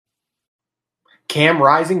Cam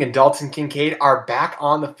Rising and Dalton Kincaid are back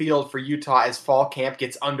on the field for Utah as fall camp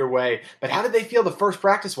gets underway. But how did they feel the first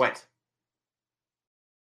practice went?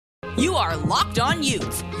 You are Locked On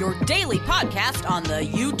Utes, your daily podcast on the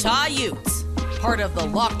Utah Utes. Part of the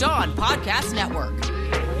Locked On Podcast Network.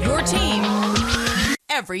 Your team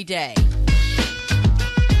every day.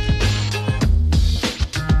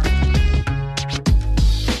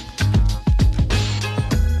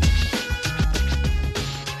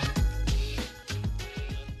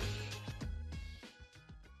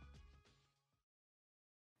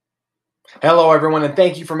 Hello, everyone, and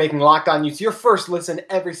thank you for making Locked On Utes your first listen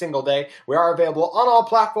every single day. We are available on all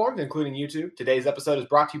platforms, including YouTube. Today's episode is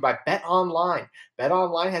brought to you by BetOnline.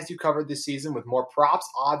 BetOnline has you covered this season with more props,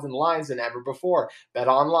 odds, and lines than ever before.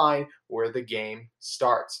 BetOnline, where the game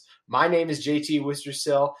starts. My name is JT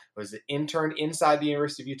Wistersill. I was an intern inside the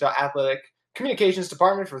University of Utah Athletic Communications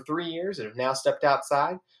Department for 3 years and have now stepped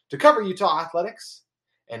outside to cover Utah athletics.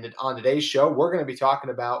 And on today's show, we're going to be talking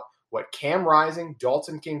about what Cam Rising,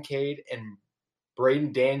 Dalton Kincaid, and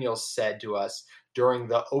Braden Daniels said to us during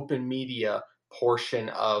the open media portion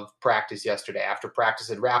of practice yesterday. After practice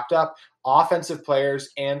had wrapped up, offensive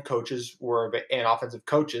players and coaches and offensive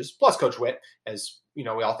coaches, plus Coach Witt, as you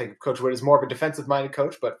know, we all think of Coach Witt as more of a defensive-minded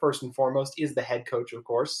coach, but first and foremost is the head coach, of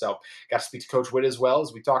course. So got to speak to Coach Witt as well,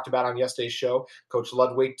 as we talked about on yesterday's show, Coach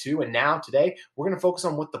Ludwig too. And now today, we're going to focus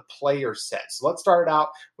on what the players said. So let's start it out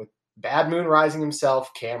with Bad Moon Rising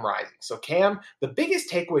himself, Cam Rising. So Cam, the biggest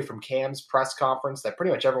takeaway from Cam's press conference that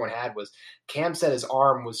pretty much everyone had was Cam said his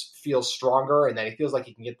arm feels stronger and that he feels like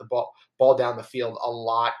he can get the ball down the field a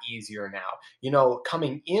lot easier now. You know,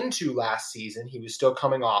 coming into last season, he was still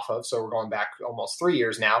coming off of, so we're going back almost 3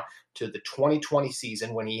 years now, to the 2020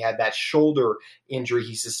 season when he had that shoulder injury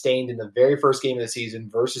he sustained in the very first game of the season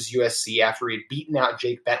versus USC after he had beaten out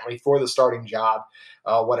Jake Bentley for the starting job.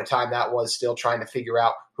 What a time that was, still trying to figure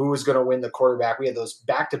out who was going to win the quarterback. We had those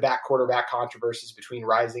back-to-back quarterback controversies between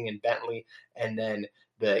Rising and Bentley, and then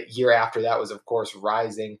the year after that was, of course,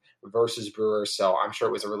 Rising versus Brewer. So I'm sure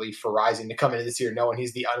it was a relief for Rising to come into this year knowing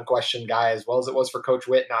he's the unquestioned guy, as well as it was for Coach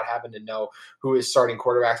Witt not having to know who his starting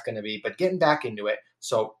quarterback's going to be. But getting back into it,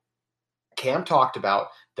 so Cam talked about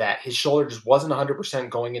that his shoulder just wasn't 100%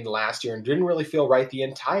 going into last year and didn't really feel right the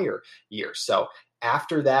entire year. So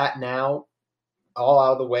after that, now all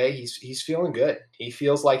out of the way, he's feeling good. He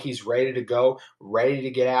feels like he's ready to go, ready to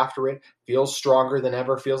get after it, feels stronger than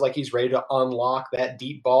ever, feels like he's ready to unlock that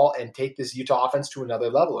deep ball and take this Utah offense to another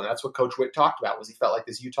level. And that's what Coach Witt talked about, was he felt like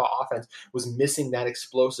this Utah offense was missing that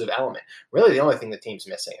explosive element. Really the only thing the team's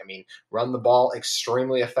missing. I mean, run the ball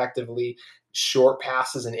extremely effectively, short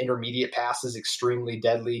passes and intermediate passes extremely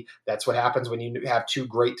deadly. That's what happens when you have two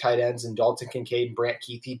great tight ends in Dalton Kincaid and Brant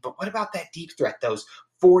Kuithe. But what about that deep threat, those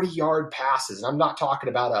 40-yard passes? And I'm not talking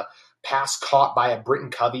about a pass caught by a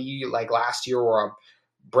Britton Covey like last year or a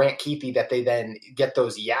Brant Kuithe that they then get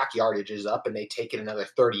those yak yardages up and they take it another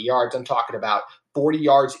 30 yards. I'm talking about 40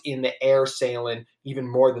 yards in the air sailing, even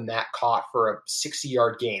more than that, caught for a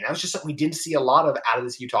 60-yard gain. That was just something we didn't see a lot of out of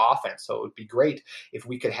this Utah offense. So it would be great if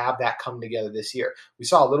we could have that come together this year. We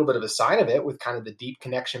saw a little bit of a sign of it with kind of the deep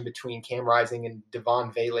connection between Cam Rising and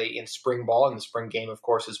Devon Vele in spring ball and the spring game, of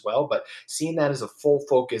course, as well. But seeing that as a full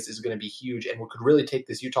focus is going to be huge and could really take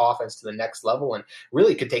this Utah offense to the next level and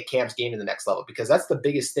really could take Cam's game to the next level, because that's the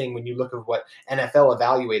biggest thing when you look at what NFL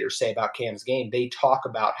evaluators say about Cam's game. They talk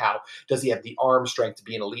about how does he have the arm strength to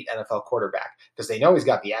be an elite NFL quarterback, because they know he's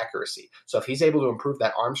got the accuracy. So if he's able to improve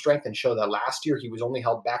that arm strength and show that last year he was only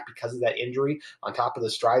held back because of that injury, on top of the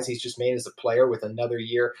strides he's just made as a player with another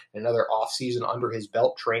year and another offseason under his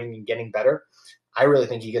belt, training and getting better, I really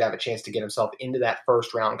think he could have a chance to get himself into that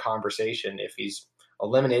first round conversation if he's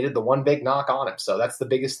eliminated the one big knock on him. So that's the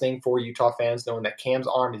biggest thing for Utah fans, knowing that Cam's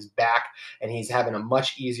arm is back and he's having a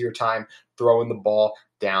much easier time throwing the ball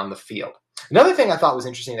down the field. Another thing I thought was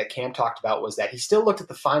interesting that Cam talked about was that he still looked at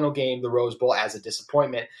the final game, the Rose Bowl, as a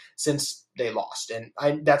disappointment since they lost.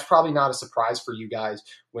 And that's probably not a surprise for you guys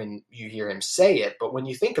when you hear him say it. But when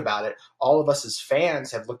you think about it, all of us as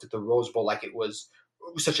fans have looked at the Rose Bowl like it was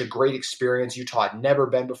such a great experience. Utah had never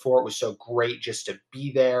been before. It was so great just to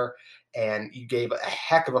be there. And you gave a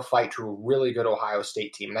heck of a fight to a really good Ohio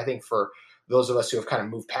State team. And I think for those of us who have kind of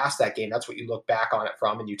moved past that game, that's what you look back on it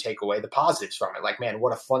from and you take away the positives from it. Like, man,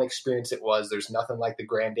 what a fun experience it was. There's nothing like the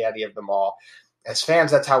granddaddy of them all. As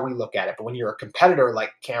fans, that's how we look at it. But when you're a competitor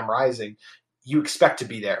like Cam Rising, you expect to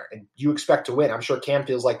be there and you expect to win. I'm sure Cam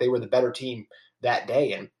feels like they were the better team that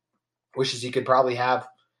day and wishes he could probably have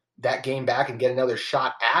that game back and get another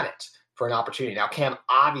shot at it for an opportunity. Now, Cam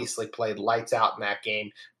obviously played lights out in that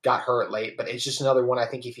game, got hurt late, but it's just another one. I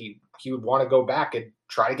think if he would want to go back and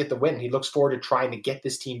try to get the win. He looks forward to trying to get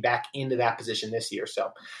this team back into that position this year.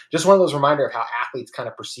 So just one of those reminders of how athletes kind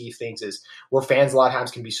of perceive things is where fans a lot of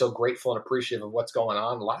times can be so grateful and appreciative of what's going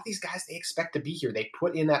on. A lot of these guys, they expect to be here. They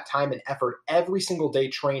put in that time and effort every single day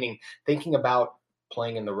training, thinking about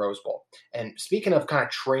playing in the Rose Bowl. And speaking of kind of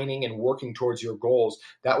training and working towards your goals,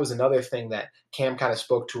 that was another thing that Cam kind of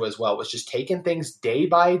spoke to as well, was just taking things day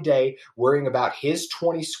by day, worrying about his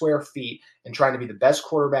 20 square feet and trying to be the best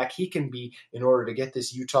quarterback he can be in order to get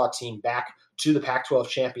this Utah team back to the Pac-12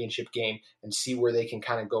 championship game and see where they can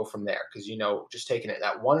kind of go from there. Because, just taking it,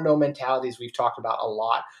 that 1-0 mentality, as we've talked about a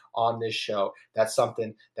lot on this show, that's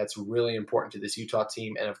something that's really important to this Utah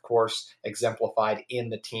team. And of course, exemplified in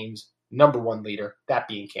the team's number one leader, that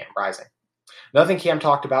being Cam Rising. Another thing Cam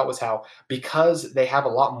talked about was how, because they have a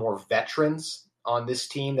lot more veterans on this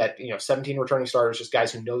team, that 17 returning starters, just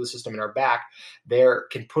guys who know the system and are back, they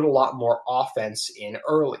can put a lot more offense in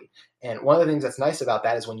early. And one of the things that's nice about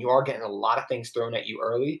that is when you are getting a lot of things thrown at you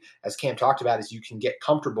early, as Cam talked about, is you can get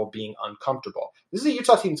comfortable being uncomfortable. This is a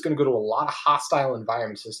Utah team that's going to go to a lot of hostile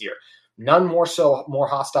environments this year. None more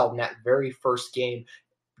hostile than that very first game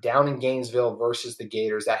down in Gainesville versus the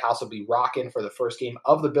Gators. That house will be rocking for the first game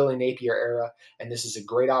of the Billy Napier era, and this is a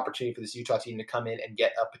great opportunity for this Utah team to come in and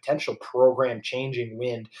get a potential program-changing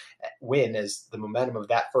win, as the momentum of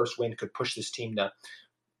that first win could push this team to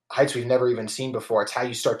heights we've never even seen before. It's how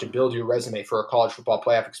you start to build your resume for a college football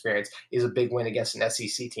playoff experience, is a big win against an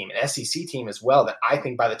SEC team. An SEC team as well that I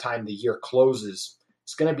think by the time the year closes,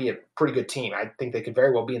 it's going to be a pretty good team. I think they could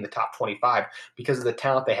very well be in the top 25 because of the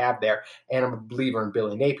talent they have there, and I'm a believer in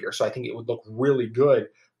Billy Napier. So I think it would look really good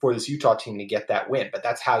for this Utah team to get that win. But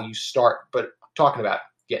that's how you start. But talking about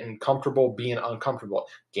getting comfortable, being uncomfortable.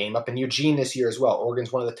 Game up in Eugene this year as well.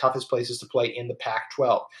 Oregon's one of the toughest places to play in the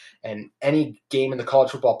Pac-12. And any game in the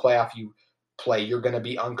college football playoff you play, you're going to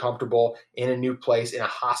be uncomfortable in a new place, in a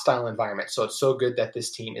hostile environment. So it's so good that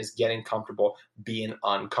this team is getting comfortable being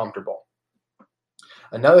uncomfortable.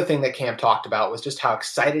 Another thing that Cam talked about was just how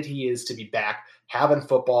excited he is to be back, having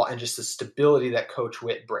football, and just the stability that Coach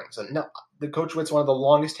Witt brings. And the Coach Witt's one of the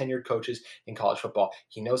longest tenured coaches in college football.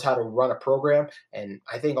 He knows how to run a program, and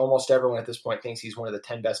I think almost everyone at this point thinks he's one of the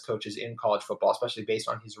 10 best coaches in college football, especially based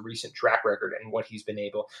on his recent track record and what he's been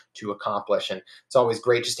able to accomplish. And it's always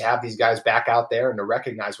great just to have these guys back out there and to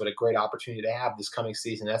recognize what a great opportunity they have this coming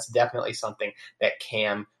season. That's definitely something that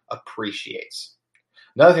Cam appreciates.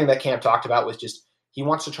 Another thing that Cam talked about was just he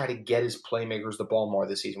wants to try to get his playmakers the ball more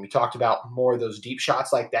this season. We talked about more of those deep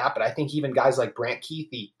shots like that, but I think even guys like Brant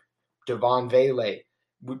Kuithe, Devon Vele,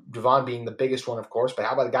 Devon being the biggest one, of course, but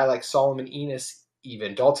how about a guy like Solomon Enos,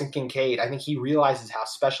 even Dalton Kincaid? I think he realizes how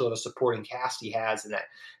special of a supporting cast he has, and that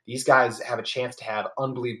these guys have a chance to have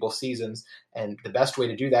unbelievable seasons, and the best way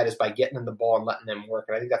to do that is by getting them the ball and letting them work,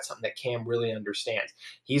 and I think that's something that Cam really understands.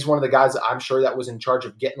 He's one of the guys that I'm sure that was in charge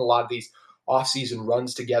of getting a lot of these off-season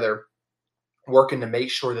runs together, working to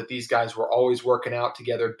make sure that these guys were always working out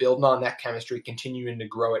together, building on that chemistry, continuing to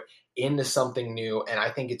grow it into something new. And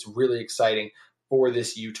I think it's really exciting for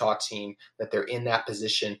this Utah team that they're in that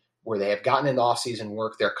position where they have gotten into off-season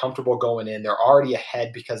work. They're comfortable going in. They're already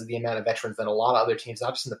ahead because of the amount of veterans than a lot of other teams,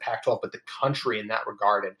 not just in the Pac-12, but the country in that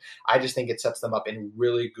regard. And I just think it sets them up in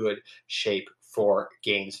really good shape for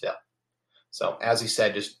Gainesville. So as he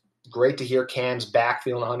said, just great to hear Cam's back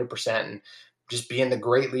feeling 100% and just being the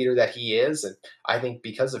great leader that he is. And I think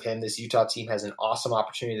because of him, this Utah team has an awesome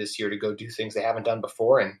opportunity this year to go do things they haven't done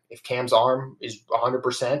before. And if Cam's arm is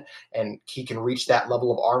 100% and he can reach that level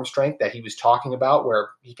of arm strength that he was talking about,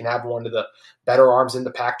 where he can have one of the better arms in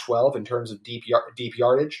the Pac-12 in terms of deep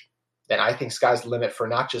yardage, then I think sky's the limit for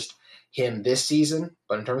not just him this season,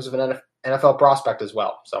 but in terms of an NFL prospect as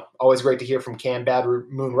well. So always great to hear from Cam Bad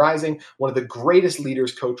Moon Rising, one of the greatest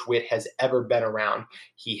leaders Coach Witt has ever been around,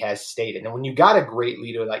 he has stated. And when you got a great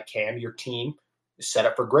leader like Cam, your team is set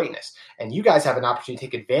up for greatness. And you guys have an opportunity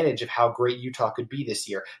to take advantage of how great Utah could be this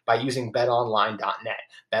year by using betonline.net.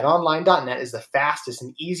 Betonline.net is the fastest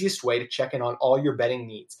and easiest way to check in on all your betting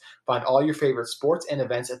needs. Find all your favorite sports and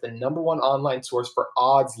events at the #1 online source for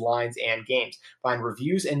odds, lines, and games. Find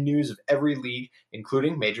reviews and news of every league,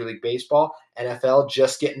 including Major League Baseball, NFL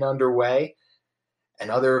just getting underway,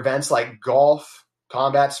 and other events like golf,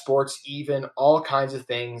 combat sports, even all kinds of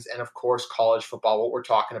things, and of course, college football, what we're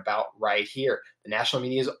talking about right here. The national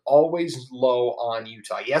media is always low on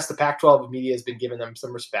Utah. Yes, the Pac-12 media has been giving them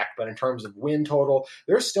some respect, but in terms of win total,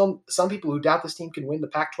 there's still some people who doubt this team can win the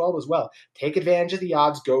Pac-12 as well. Take advantage of the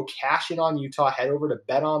odds. Go cash in on Utah. Head over to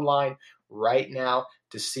BetOnline right now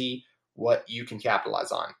to see what you can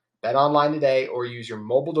capitalize on. Bet online today or use your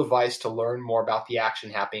mobile device to learn more about the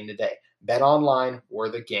action happening today. Bet online, where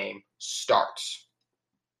the game starts.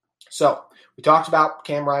 So we talked about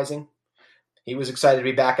Cam Rising. He was excited to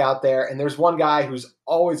be back out there. And there's one guy who's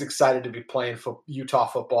always excited to be playing Utah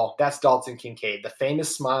football. That's Dalton Kincaid. The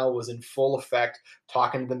famous smile was in full effect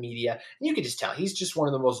talking to the media. And you could just tell he's just one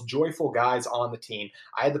of the most joyful guys on the team.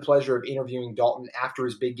 I had the pleasure of interviewing Dalton after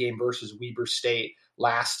his big game versus Weber State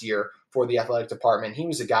last year for the athletic department. He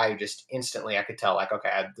was a guy who just instantly, I could tell, like,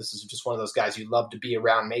 okay, this is just one of those guys you love to be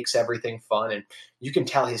around, makes everything fun. And you can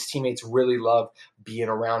tell his teammates really love being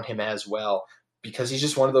around him as well, because he's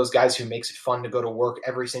just one of those guys who makes it fun to go to work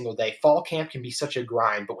every single day. Fall camp can be such a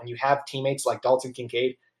grind, but when you have teammates like Dalton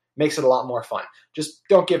Kincaid, it makes it a lot more fun. Just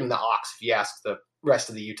don't give him the ox if you ask the rest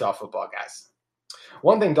of the Utah football guys.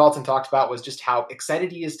 One thing Dalton talked about was just how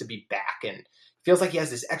excited he is to be back, and feels like he has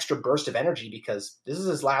this extra burst of energy because this is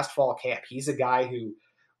his last fall camp. He's a guy who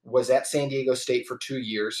was at San Diego State for 2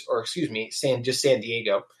 years, or excuse me, San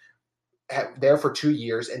Diego, there for 2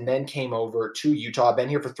 years, and then came over to Utah. Been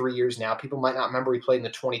here for 3 years now. People might not remember he played in the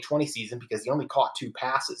 2020 season because he only caught 2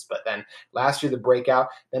 passes. But then last year, the breakout,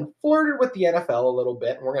 then flirted with the NFL a little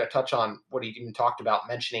bit. And we're going to touch on what he even talked about,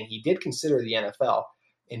 mentioning he did consider the NFL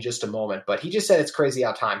in just a moment. But he just said it's crazy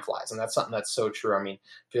how time flies. And that's something that's so true. I mean,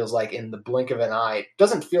 feels like in the blink of an eye. It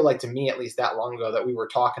doesn't feel like to me, at least that long ago, that we were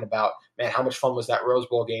talking about, man, how much fun was that Rose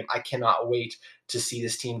Bowl game? I cannot wait to see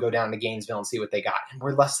this team go down to Gainesville and see what they got. And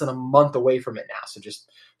we're less than a month away from it now. So just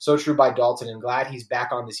so true by Dalton, and glad he's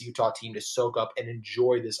back on this Utah team to soak up and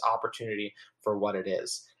enjoy this opportunity for what it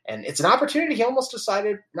is. And it's an opportunity he almost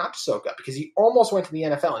decided not to soak up, because he almost went to the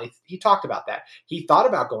NFL, and he talked about that. He thought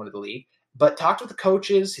about going to the league, but talked with the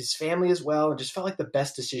coaches, his family as well, and just felt like the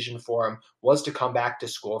best decision for him was to come back to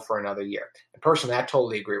school for another year. And personally, I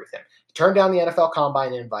totally agree with him. He turned down the NFL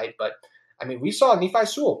Combine invite, but I mean, we saw Nephi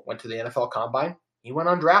Sewell went to the NFL Combine. He went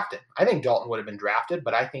undrafted. I think Dalton would have been drafted,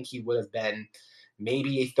 but I think he would have been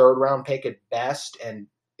maybe a third-round pick at best, and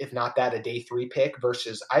if not that, a day 3 pick,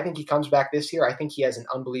 versus I think he comes back this year. I think he has an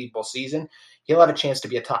unbelievable season. He'll have a chance to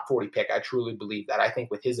be a top 40 pick. I truly believe that. I think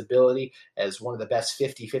with his ability as one of the best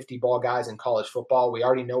 50-50 ball guys in college football, we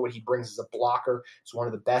already know what he brings as a blocker. He's one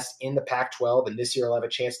of the best in the Pac-12, and this year he'll have a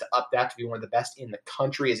chance to up that to be one of the best in the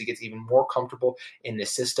country as he gets even more comfortable in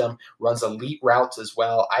this system, runs elite routes as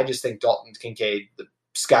well. I just think Dalton Kincaid, the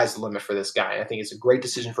sky's the limit for this guy. And I think it's a great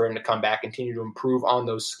decision for him to come back, continue to improve on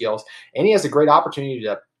those skills. And he has a great opportunity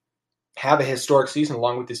to have a historic season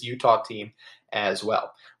along with this Utah team as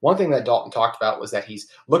well. One thing that Dalton talked about was that he's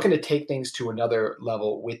looking to take things to another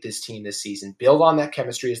level with this team this season, build on that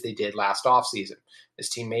chemistry as they did last offseason. This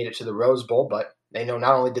team made it to the Rose Bowl, but they know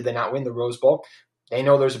not only did they not win the Rose Bowl, they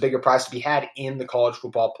know there's a bigger prize to be had in the college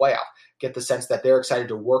football playoff. Get the sense that they're excited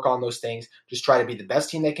to work on those things, just try to be the best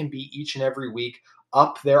team they can be each and every week,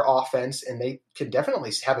 up their offense, and they can definitely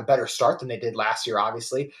have a better start than they did last year,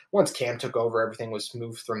 obviously. Once Cam took over, everything was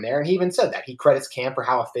smooth from there, and he even said that. He credits Cam for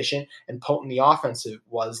how efficient and potent the offensive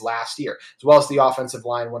was last year, as well as the offensive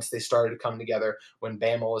line once they started to come together when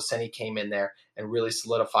Bam Olaseni came in there and really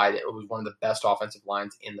solidified it. It was one of the best offensive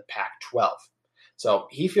lines in the Pac-12. So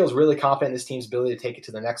he feels really confident in this team's ability to take it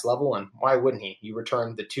to the next level, and why wouldn't he? You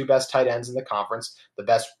returned the 2 best tight ends in the conference, the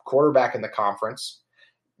best quarterback in the conference,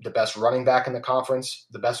 the best running back in the conference,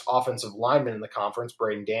 the best offensive lineman in the conference,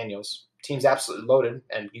 Braden Daniels. Team's absolutely loaded,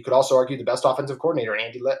 and you could also argue the best offensive coordinator,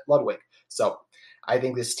 Andy Ludwig. So I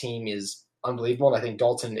think this team is unbelievable, and I think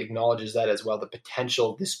Dalton acknowledges that as well, the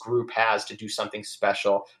potential this group has to do something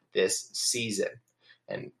special this season.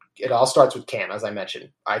 And it all starts with Cam, as I mentioned.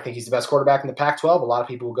 I think he's the best quarterback in the Pac-12. A lot of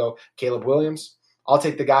people will go Caleb Williams. I'll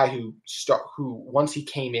take the guy who once he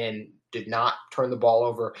came in, did not turn the ball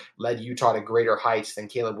over, led Utah to greater heights than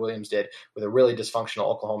Caleb Williams did with a really dysfunctional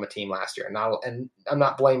Oklahoma team last year. And I'm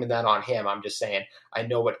not blaming that on him. I'm just saying I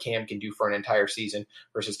know what Cam can do for an entire season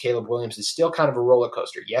versus Caleb Williams is still kind of a roller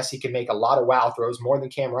coaster. Yes, he can make a lot of wow throws, more than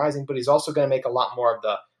Cam Rising, but he's also going to make a lot more of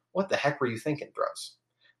the what the heck were you thinking throws.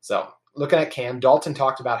 So looking at Cam, Dalton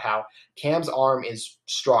talked about how Cam's arm is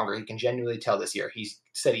stronger. He can genuinely tell this year. He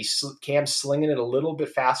said Cam's slinging it a little bit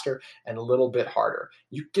faster and a little bit harder.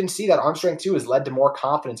 You can see that arm strength too has led to more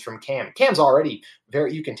confidence from Cam. Cam's already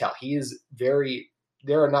you can tell he is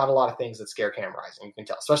there are not a lot of things that scare Cam Rising. You can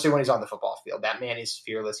tell, especially when he's on the football field. That man is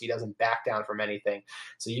fearless. He doesn't back down from anything.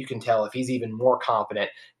 So you can tell if he's even more confident,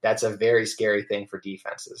 that's a very scary thing for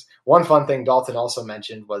defenses. One fun thing Dalton also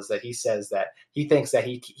mentioned was that he says that he thinks that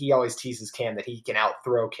he always teases Cam that he can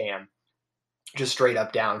out-throw Cam just straight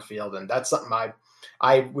up downfield. And that's something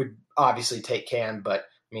I would obviously take Cam, but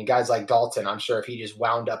I mean, guys like Dalton, I'm sure if he just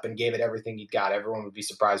wound up and gave it everything he'd got, everyone would be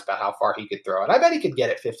surprised about how far he could throw it. I bet he could get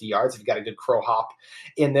it 50 yards if he got a good crow hop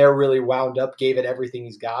in there, really wound up, gave it everything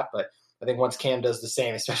he's got. But I think once Cam does the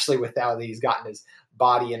same, especially with how he's gotten his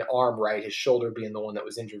body and arm right, his shoulder being the one that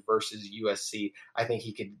was injured versus USC, I think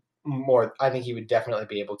he would definitely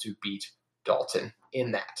be able to beat Dalton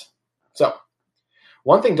in that. So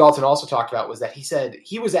one thing Dalton also talked about was that he said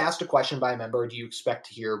he was asked a question by a member, do you expect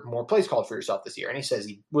to hear more plays called for yourself this year? And he says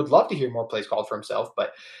he would love to hear more plays called for himself,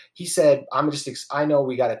 but he said, I know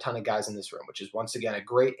we got a ton of guys in this room, which is once again a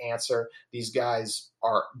great answer. These guys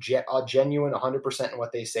are genuine 100% in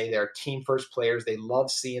what they say. They're team first players. They love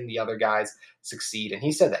seeing the other guys succeed. And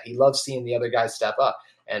he said that he loves seeing the other guys step up.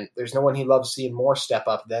 And there's no one he loves seeing more step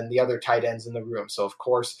up than the other tight ends in the room. So, of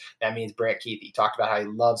course, that means Brant Kuithe. He talked about how he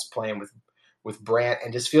loves playing with Brant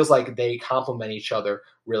and just feels like they complement each other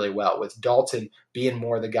really well, with Dalton being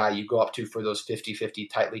more the guy you go up to for those 50-50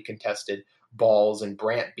 tightly contested balls and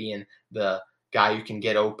Brant being the guy who can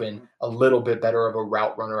get open, a little bit better of a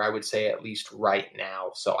route runner, I would say, at least right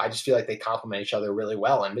now. So I just feel like they complement each other really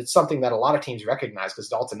well. And it's something that a lot of teams recognize, because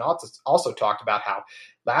Dalton also talked about how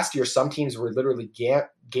last year some teams were literally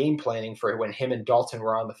game planning for when him and Dalton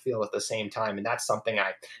were on the field at the same time. And that's something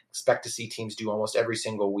I expect to see teams do almost every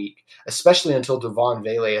single week, especially until Devaughn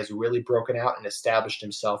Vele has really broken out and established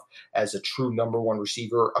himself as a true number one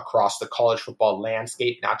receiver across the college football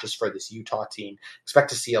landscape, not just for this Utah team. Expect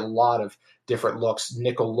to see a lot of different looks,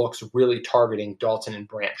 nickel looks, really targeting Dalton and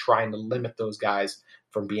Brant, trying to limit those guys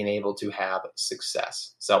from being able to have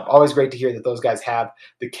success. So always great to hear that those guys have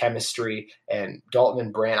the chemistry, and Dalton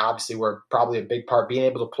and Brant obviously were probably a big part. Being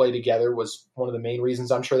able to play together was one of the main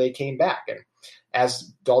reasons I'm sure they came back. And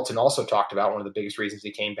as Dalton also talked about, one of the biggest reasons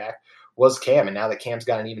he came back was Cam. And now that Cam's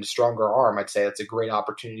got an even stronger arm, I'd say that's a great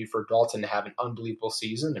opportunity for Dalton to have an unbelievable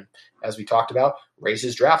season. And as we talked about, raise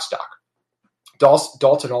his draft stock.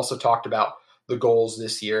 Dalton also talked about the goals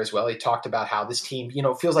this year as well. He talked about how this team,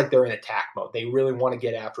 feels like they're in attack mode. They really want to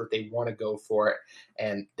get after it. They want to go for it.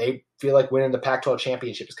 And they feel like winning the Pac-12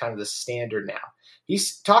 championship is kind of the standard now.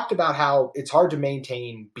 He's talked about how it's hard to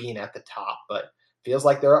maintain being at the top, but feels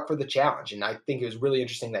like they're up for the challenge. And I think it was really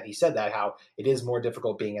interesting that he said that, how it is more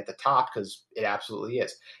difficult being at the top, because it absolutely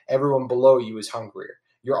is. Everyone below you is hungrier.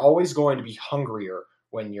 You're always going to be hungrier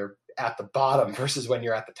when you're at the bottom versus when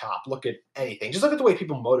you're at the top. Look at anything. Just look at the way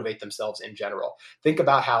people motivate themselves in general. Think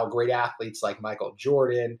about how great athletes like Michael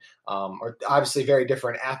Jordan, or obviously very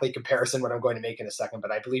different athlete comparison what I'm going to make in a second,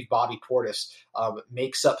 but I believe Bobby Portis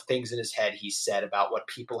makes up things in his head, he said, about what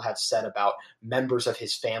people have said about members of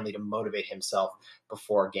his family to motivate himself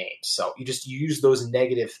before games. So you just use those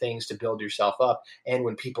negative things to build yourself up. And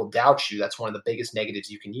when people doubt you, that's one of the biggest negatives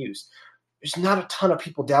you can use. There's not a ton of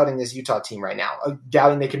people doubting this Utah team right now.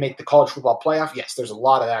 Doubting they can make the college football playoff? Yes, there's a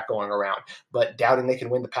lot of that going around. But doubting they can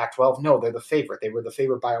win the Pac-12? No, they're the favorite. They were the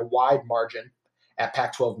favorite by a wide margin at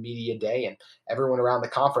Pac-12 Media Day, and everyone around the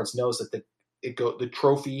conference knows that the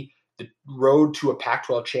road to a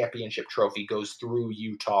Pac-12 championship trophy goes through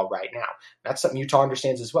Utah right now. That's something Utah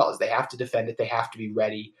understands as well, is they have to defend it. They have to be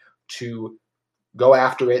ready to go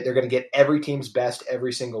after it. They're going to get every team's best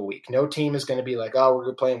every single week. No team is going to be like, oh,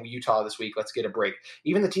 we're playing Utah this week, let's get a break.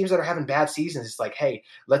 Even the teams that are having bad seasons, it's like, hey,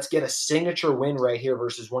 let's get a signature win right here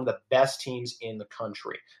versus one of the best teams in the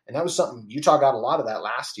country. And that was something Utah got a lot of that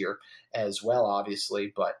last year as well,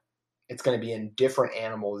 obviously, but it's going to be a different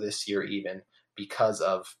animal this year even because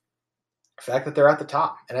of the fact that they're at the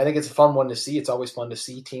top. And I think it's a fun one to see. It's always fun to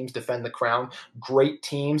see teams defend the crown. Great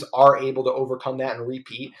teams are able to overcome that and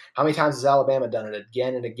repeat. How many times has Alabama done it?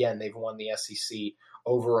 Again and again, they've won the SEC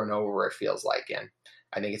over and over, it feels like. And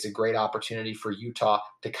I think it's a great opportunity for Utah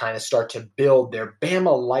to kind of start to build their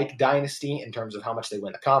Bama-like dynasty in terms of how much they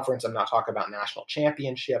win the conference. I'm not talking about national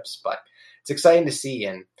championships, but it's exciting to see.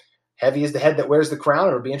 And heavy is the head that wears the crown.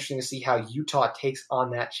 It'll be interesting to see how Utah takes on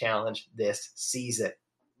that challenge this season.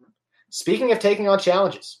 Speaking of taking on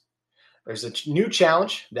challenges, there's a new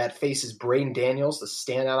challenge that faces Braden Daniels, the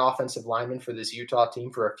standout offensive lineman for this Utah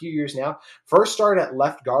team for a few years now. First started at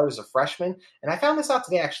left guard as a freshman, and I found this out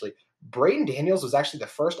today actually. Braden Daniels was actually the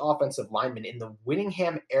first offensive lineman in the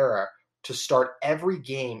Whittingham era to start every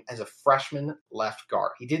game as a freshman left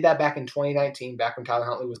guard. He did that back in 2019, back when Tyler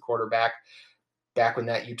Huntley was quarterback. Back when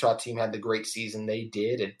that Utah team had the great season they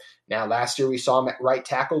did. And now last year we saw him at right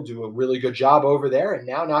tackle do a really good job over there. And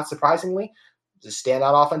now, not surprisingly, he's a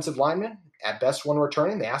standout offensive lineman. At best, when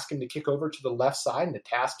returning, they ask him to kick over to the left side, and the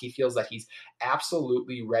task he feels that he's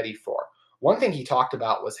absolutely ready for. One thing he talked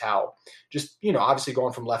about was how just, obviously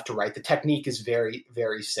going from left to right, the technique is very,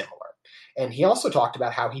 very similar. And he also talked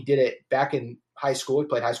about how he did it back in high school. He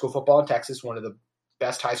played high school football in Texas, one of the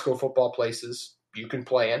best high school football places you can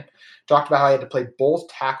play in. Talked about how he had to play both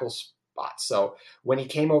tackle spots. So when he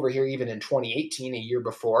came over here, even in 2018, a year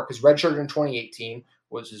before, because redshirted in 2018,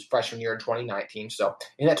 was his freshman year in 2019. So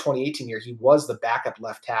in that 2018 year, he was the backup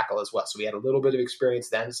left tackle as well. So he had a little bit of experience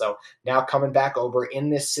then. So now coming back over in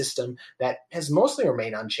this system that has mostly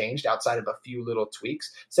remained unchanged outside of a few little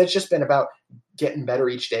tweaks. So it's just been about getting better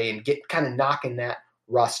each day and kind of knocking that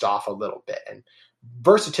rust off a little bit. And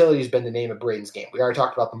versatility has been the name of Braden's game. We already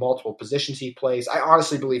talked about the multiple positions he plays. I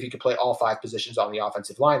honestly believe he could play all 5 positions on the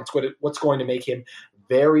offensive line. It's what's going to make him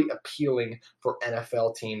very appealing for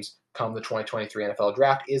NFL teams come the 2023 NFL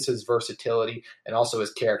draft is his versatility and also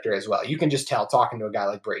his character as well. You can just tell talking to a guy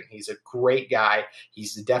like Braden. He's a great guy.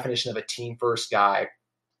 He's the definition of a team-first guy,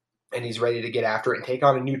 and he's ready to get after it and take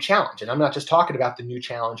on a new challenge. And I'm not just talking about the new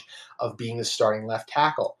challenge of being the starting left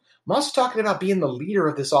tackle. I'm also talking about being the leader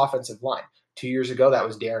of this offensive line. 2 years ago, that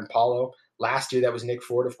was Darren Paulo. Last year, that was Nick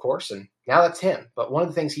Ford, of course, and now that's him. But one of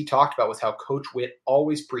the things he talked about was how Coach Witt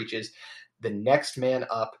always preaches the next man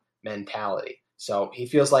up mentality. So he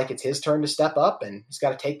feels like it's his turn to step up, and he's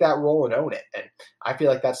got to take that role and own it. And I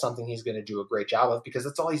feel like that's something he's going to do a great job of because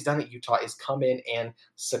that's all he's done at Utah is come in and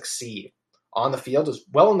succeed. On the field as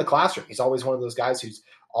well in the classroom. He's always one of those guys who's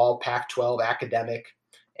all Pac-12 academic,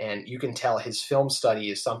 and you can tell his film study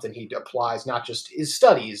is something he applies, not just his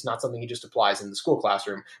studies, not something he just applies in the school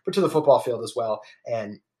classroom, but to the football field as well.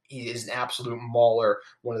 And he is an absolute mauler,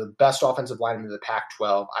 one of the best offensive linemen in the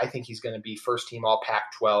Pac-12. I think he's going to be first team all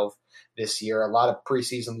Pac-12 this year. A lot of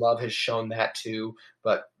preseason love has shown that too,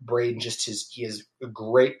 but Braden he has a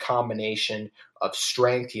great combination of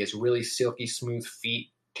strength. He has really silky smooth feet,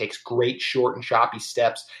 takes great short and choppy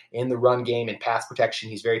steps in the run game and pass protection.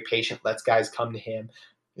 He's very patient, lets guys come to him.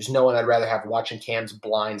 There's no one I'd rather have watching Cam's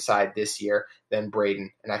blind side this year than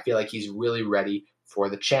Braden, and I feel like he's really ready for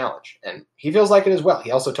the challenge. And he feels like it as well.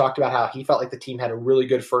 He also talked about how he felt like the team had a really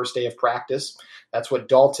good first day of practice. That's what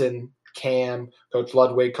Dalton, Cam, Coach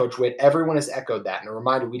Ludwig, Coach Witt, everyone has echoed that. And a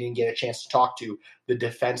reminder, we didn't get a chance to talk to the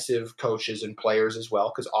defensive coaches and players as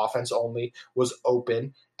well because offense only was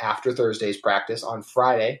open after Thursday's practice. On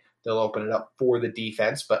Friday, they'll open it up for the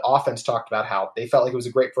defense. But offense talked about how they felt like it was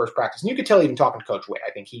a great first practice. And you could tell even talking to Coach Witt,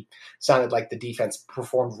 I think he sounded like the defense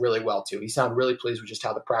performed really well too. He sounded really pleased with just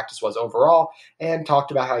how the practice was overall and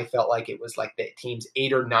talked about how he felt like it was like the team's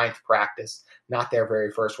 8th or 9th practice, not their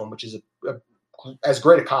very first one, which is as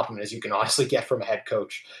great a compliment as you can honestly get from a head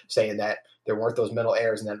coach, saying that there weren't those mental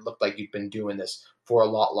errors and that it looked like you've been doing this for a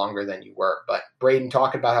lot longer than you were. But Braden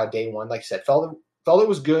talking about how day one, like I said, felt it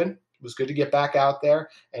was good. It was good to get back out there.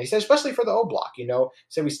 And he said, especially for the O block, he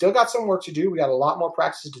said, we still got some work to do. We got a lot more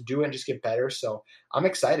practices to do and just get better. So I'm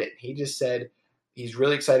excited. He just said he's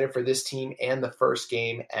really excited for this team and the first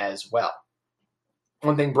game as well.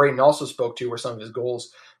 One thing Braden also spoke to were some of his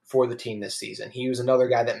goals for the team this season. He was another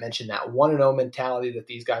guy that mentioned that 1-0 mentality that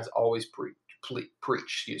these guys always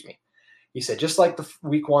preach. He said, just like the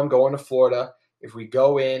week 1 going to Florida, if we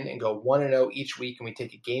go in and go 1-0 each week and we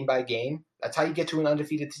take it game by game, that's how you get to an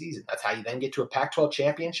undefeated season. That's how you then get to a Pac-12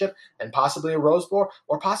 championship and possibly a Rose Bowl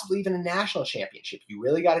or possibly even a national championship. You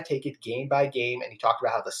really got to take it game by game. And he talked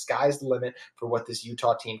about how the sky's the limit for what this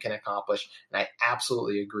Utah team can accomplish. And I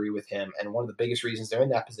absolutely agree with him. And one of the biggest reasons they're in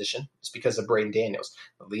that position is because of Braden Daniels,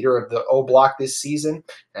 the leader of the O block this season.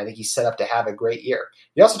 And I think he's set up to have a great year.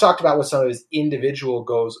 He also talked about what some of his individual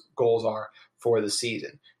goals are for the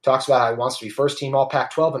season. Talks about how he wants to be first team all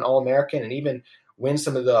Pac-12 and All-American and even win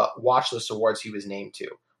some of the watch list awards he was named to.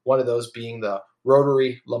 One of those being the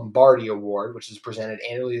Rotary Lombardi Award, which is presented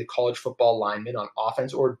annually to college football linemen on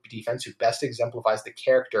offense or defense who best exemplifies the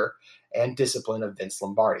character and discipline of Vince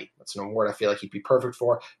Lombardi. That's an award I feel like he'd be perfect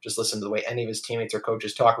for. Just listen to the way any of his teammates or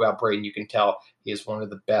coaches talk about Braden. You can tell he is one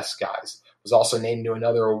of the best guys. Was also named to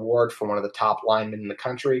another award for one of the top linemen in the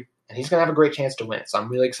country. And he's going to have a great chance to win it. So I'm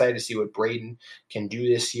really excited to see what Braden can do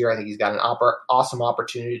this year. I think he's got an awesome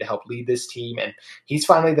opportunity to help lead this team. And he's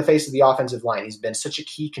finally the face of the offensive line. He's been such a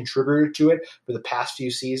key contributor to it for the past few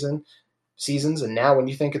seasons. And now when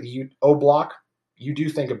you think of the O block, you do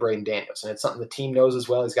think of Braden Daniels. And it's something the team knows as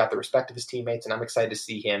well. He's got the respect of his teammates, and I'm excited to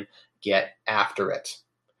see him get after it.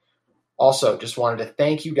 Also, just wanted to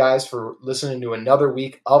thank you guys for listening to another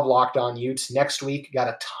week of Locked On Utes. Next week, got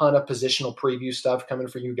a ton of positional preview stuff coming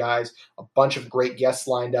for you guys. A bunch of great guests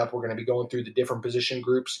lined up. We're going to be going through the different position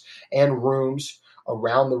groups and rooms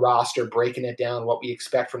around the roster, breaking it down, what we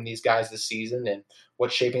expect from these guys this season, and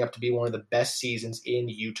what's shaping up to be one of the best seasons in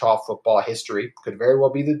Utah football history. Could very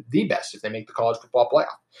well be the best if they make the college football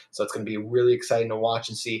playoff. So it's going to be really exciting to watch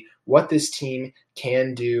and see what this team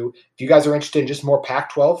can do. If you guys are interested in just more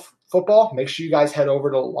Pac-12 football, make sure you guys head over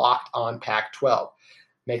to Locked On Pac-12.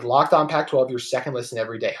 Make Locked On Pac-12 your second listen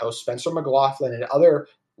every day. Host Spencer McLaughlin and other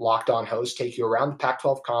Locked On hosts take you around the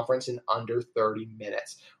Pac-12 conference in under 30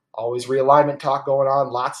 minutes. Always realignment talk going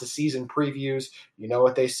on, lots of season previews. You know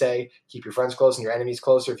what they say, keep your friends close and your enemies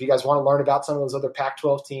closer. If you guys want to learn about some of those other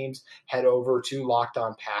Pac-12 teams, head over to Locked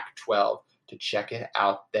On Pac-12 to check it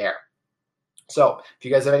out there. So if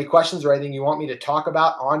you guys have any questions or anything you want me to talk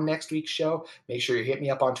about on next week's show, make sure you hit me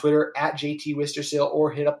up on Twitter at JT Wistersill or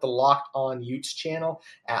hit up the Locked On Utes channel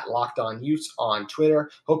at Locked On Utes on Twitter.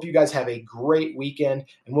 Hope you guys have a great weekend,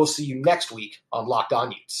 and we'll see you next week on Locked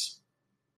On Utes.